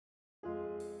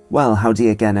Well, howdy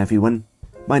again everyone.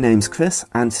 My name's Chris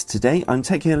and today I'm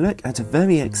taking a look at a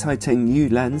very exciting new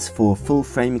lens for full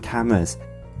frame cameras,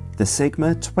 the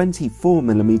Sigma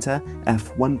 24mm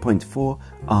f1.4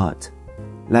 ART.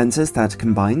 Lenses that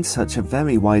combine such a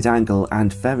very wide angle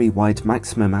and very wide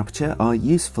maximum aperture are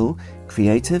useful,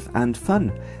 creative and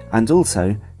fun, and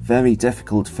also very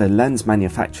difficult for lens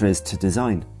manufacturers to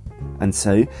design. And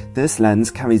so, this lens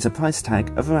carries a price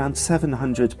tag of around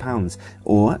 £700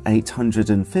 or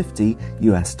 $850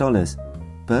 US.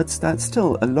 But that's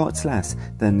still a lot less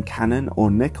than Canon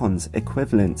or Nikon's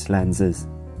equivalent lenses.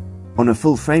 On a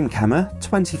full-frame camera,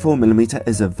 24mm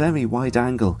is a very wide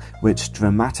angle which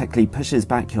dramatically pushes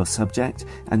back your subject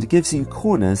and gives you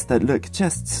corners that look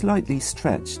just slightly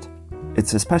stretched.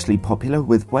 It's especially popular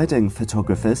with wedding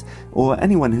photographers or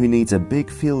anyone who needs a big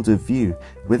field of view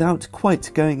without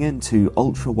quite going into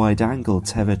ultra-wide angle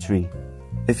territory.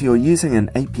 If you're using an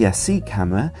APS-C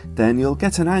camera, then you'll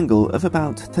get an angle of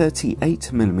about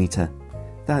 38mm.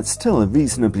 That's still a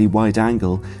reasonably wide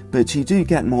angle, but you do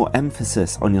get more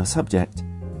emphasis on your subject.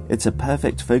 It's a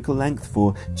perfect focal length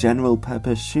for general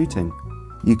purpose shooting.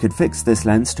 You could fix this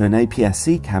lens to an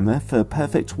APS-C camera for a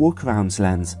perfect walkaround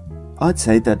lens. I'd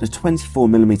say that a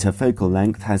 24mm focal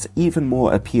length has even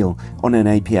more appeal on an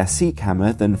APS-C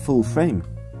camera than full frame.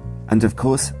 And of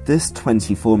course, this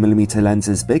 24mm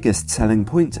lens's biggest selling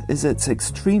point is its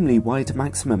extremely wide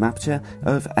maximum aperture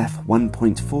of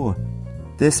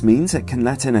f1.4. This means it can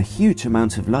let in a huge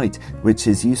amount of light, which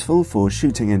is useful for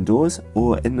shooting indoors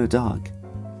or in the dark.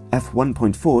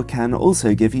 f1.4 can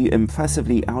also give you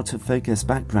impressively out-of-focus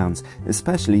backgrounds,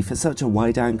 especially for such a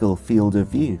wide-angle field of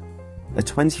view. A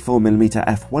 24mm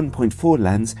f1.4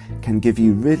 lens can give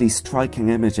you really striking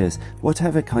images,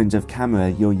 whatever kind of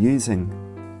camera you're using.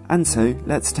 And so,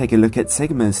 let's take a look at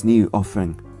Sigma's new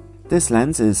offering. This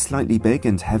lens is slightly big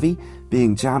and heavy,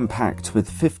 being jam-packed with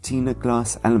 15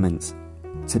 glass elements.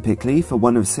 Typically, for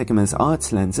one of Sigma's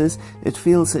ART lenses, it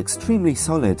feels extremely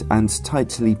solid and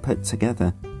tightly put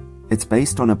together. It's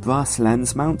based on a brass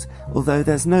lens mount, although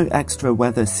there's no extra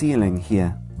weather sealing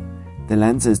here. The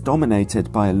lens is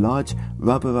dominated by a large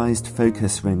rubberized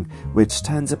focus ring, which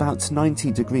turns about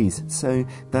 90 degrees, so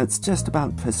that's just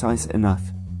about precise enough.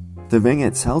 The ring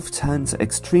itself turns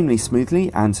extremely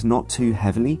smoothly and not too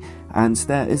heavily, and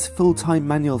there is full-time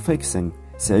manual focusing,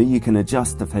 so you can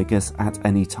adjust the focus at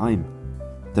any time.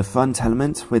 The front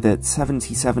element with its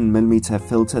 77mm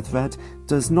filter thread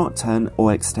does not turn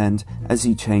or extend as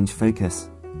you change focus.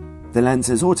 The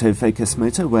lens's autofocus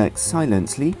motor works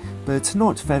silently, but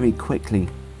not very quickly.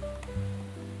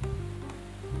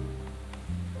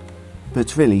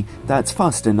 But really, that's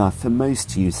fast enough for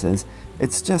most users.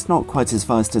 It's just not quite as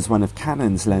fast as one of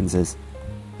Canon's lenses.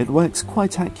 It works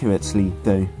quite accurately,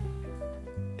 though.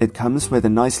 It comes with a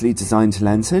nicely designed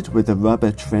lens hood with a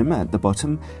rubber trim at the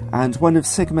bottom and one of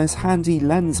Sigma's handy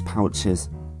lens pouches.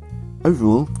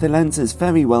 Overall, the lens is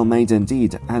very well made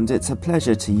indeed, and it's a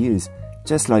pleasure to use,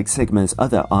 just like Sigma's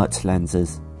other ART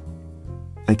lenses.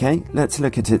 Okay, let's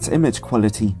look at its image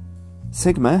quality.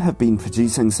 Sigma have been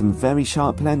producing some very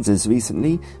sharp lenses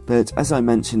recently, but as I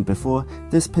mentioned before,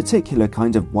 this particular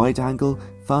kind of wide-angle,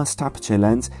 fast aperture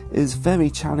lens is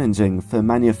very challenging for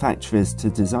manufacturers to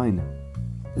design.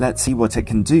 Let's see what it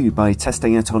can do by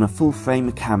testing it on a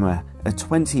full-frame camera, a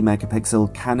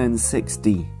 20-megapixel Canon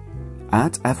 6D.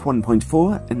 At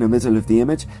f1.4, in the middle of the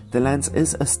image, the lens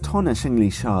is astonishingly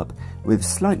sharp, with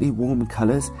slightly warm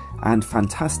colours and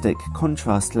fantastic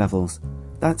contrast levels.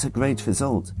 That's a great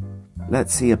result.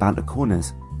 Let's see about the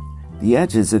corners. The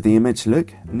edges of the image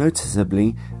look,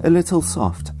 noticeably, a little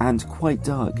soft and quite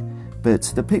dark, but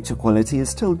the picture quality is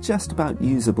still just about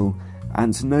usable,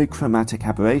 and no chromatic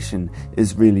aberration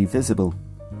is really visible.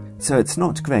 So it's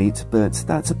not great, but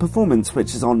that's a performance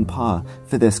which is on par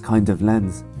for this kind of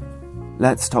lens.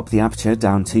 Let's top the aperture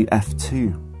down to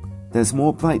f2. There's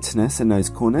more brightness in those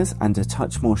corners and a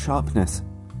touch more sharpness.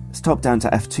 Stop down to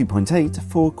f2.8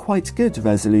 for quite good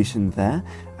resolution there,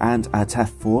 and at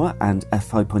f4 and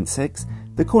f5.6,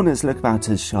 the corners look about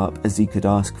as sharp as you could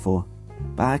ask for.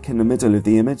 Back in the middle of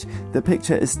the image, the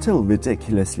picture is still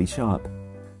ridiculously sharp.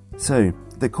 So,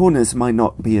 the corners might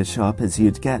not be as sharp as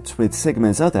you'd get with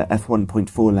Sigma's other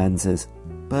f1.4 lenses,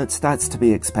 but that's to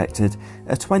be expected.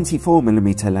 A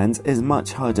 24mm lens is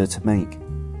much harder to make.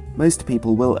 Most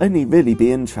people will only really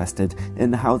be interested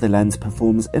in how the lens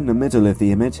performs in the middle of the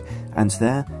image, and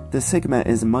there, the Sigma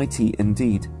is mighty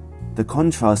indeed. The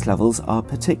contrast levels are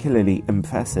particularly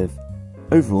impressive.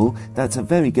 Overall, that's a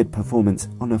very good performance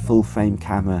on a full-frame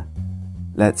camera.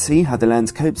 Let's see how the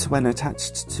lens copes when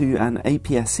attached to an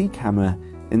APS-C camera,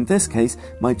 in this case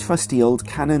my trusty old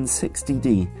Canon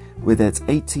 60D, with its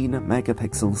 18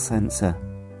 megapixel sensor.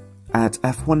 At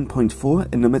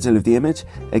f1.4 in the middle of the image,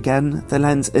 again the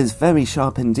lens is very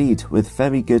sharp indeed with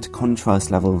very good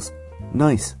contrast levels.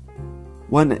 Nice.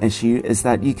 One issue is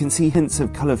that you can see hints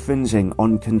of colour fringing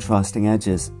on contrasting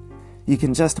edges. You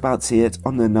can just about see it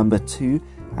on the number 2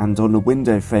 and on the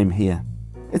window frame here.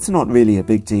 It's not really a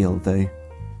big deal though.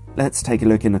 Let's take a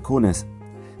look in the corners.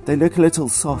 They look a little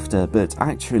softer, but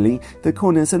actually the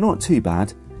corners are not too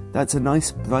bad. That's a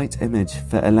nice bright image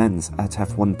for a lens at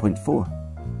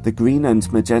f1.4. The green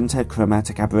and magenta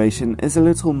chromatic aberration is a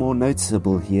little more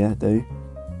noticeable here though.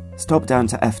 Stop down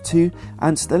to f2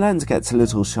 and the lens gets a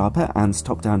little sharper, and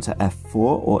stop down to f4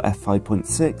 or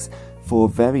f5.6 for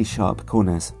very sharp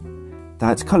corners.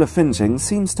 That colour fringing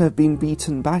seems to have been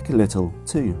beaten back a little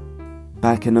too.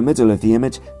 Back in the middle of the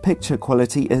image, picture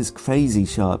quality is crazy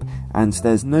sharp and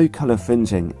there's no colour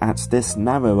fringing at this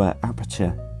narrower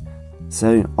aperture.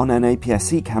 So on an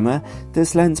APS-C camera,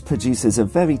 this lens produces a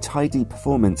very tidy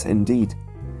performance indeed.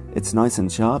 It's nice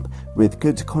and sharp with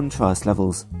good contrast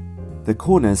levels. The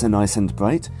corners are nice and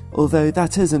bright, although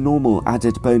that is a normal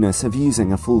added bonus of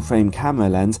using a full-frame camera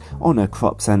lens on a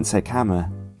crop sensor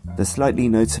camera. The slightly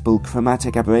noticeable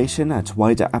chromatic aberration at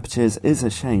wider apertures is a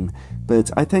shame,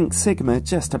 but I think Sigma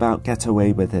just about get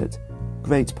away with it.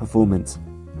 Great performance.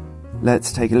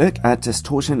 Let's take a look at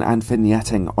distortion and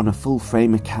vignetting on a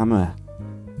full-frame camera.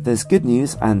 There's good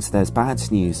news and there's bad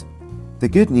news. The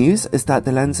good news is that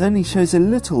the lens only shows a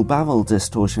little barrel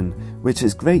distortion, which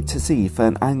is great to see for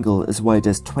an angle as wide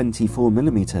as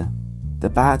 24mm. The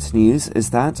bad news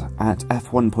is that, at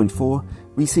f1.4,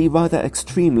 we see rather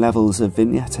extreme levels of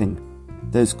vignetting.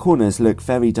 Those corners look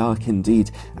very dark indeed,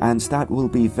 and that will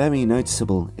be very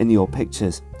noticeable in your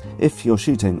pictures, if you're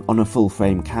shooting on a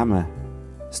full-frame camera.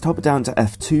 Stop down to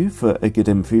f2 for a good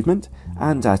improvement,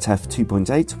 and at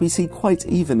f2.8 we see quite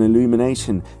even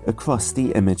illumination across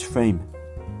the image frame.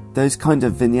 Those kind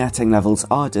of vignetting levels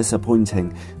are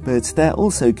disappointing, but they're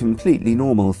also completely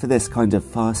normal for this kind of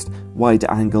fast,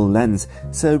 wide-angle lens,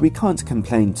 so we can't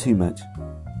complain too much.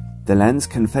 The lens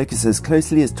can focus as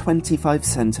closely as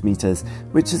 25cm,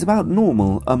 which is about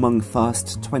normal among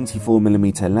fast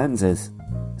 24mm lenses.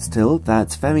 Still,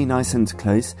 that's very nice and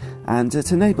close, and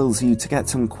it enables you to get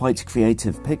some quite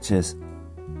creative pictures.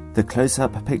 The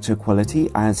close-up picture quality,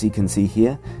 as you can see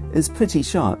here, is pretty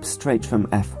sharp straight from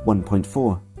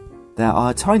f1.4. There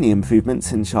are tiny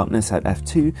improvements in sharpness at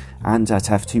f2 and at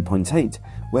f2.8,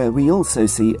 where we also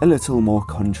see a little more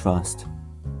contrast.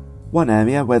 One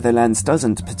area where the lens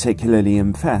doesn't particularly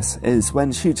impress is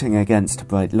when shooting against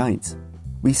bright lights.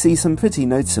 We see some pretty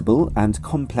noticeable and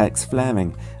complex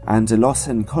flaring, and a loss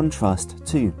in contrast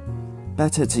too.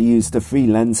 Better to use the free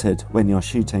lens hood when you're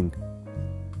shooting.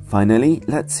 Finally,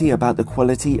 let's see about the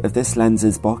quality of this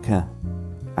lens's bokeh.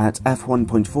 At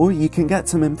f1.4 you can get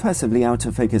some impressively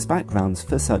out-of-focus backgrounds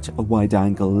for such a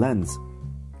wide-angle lens.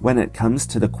 When it comes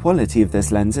to the quality of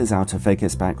this lens's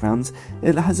out-of-focus backgrounds,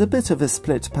 it has a bit of a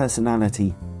split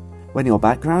personality. When your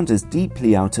background is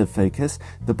deeply out of focus,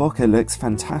 the bokeh looks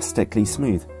fantastically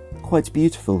smooth, quite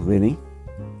beautiful really.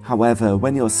 However,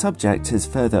 when your subject is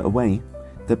further away,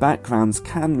 the backgrounds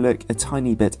can look a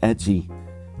tiny bit edgy.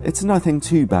 It's nothing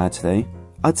too bad though.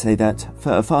 I'd say that,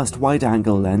 for a fast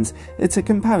wide-angle lens, it's a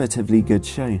comparatively good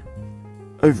show.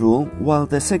 Overall, while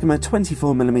the Sigma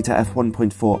 24mm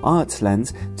f1.4 art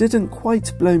lens didn't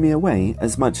quite blow me away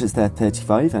as much as their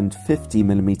 35 and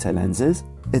 50mm lenses,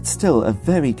 it's still a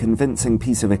very convincing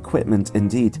piece of equipment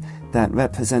indeed that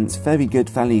represents very good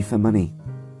value for money.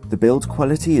 The build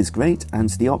quality is great and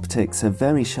the optics are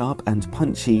very sharp and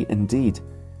punchy indeed,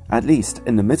 at least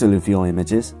in the middle of your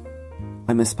images.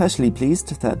 I'm especially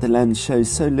pleased that the lens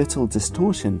shows so little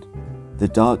distortion. The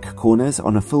dark corners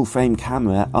on a full-frame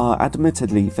camera are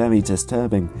admittedly very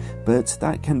disturbing, but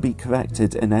that can be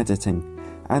corrected in editing,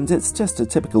 and it's just a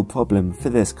typical problem for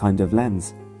this kind of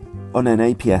lens. On an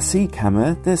APS-C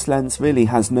camera, this lens really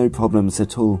has no problems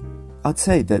at all. I'd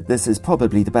say that this is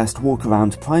probably the best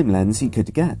walk-around prime lens you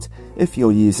could get if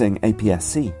you're using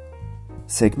APS-C.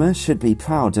 Sigma should be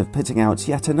proud of putting out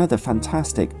yet another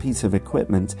fantastic piece of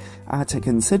equipment at a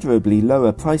considerably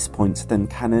lower price point than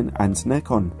Canon and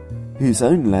Nikon, whose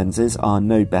own lenses are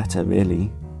no better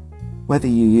really. Whether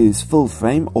you use full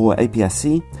frame or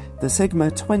APS-C, the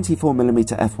Sigma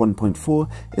 24mm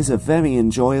f1.4 is a very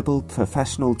enjoyable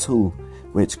professional tool,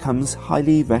 which comes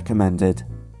highly recommended.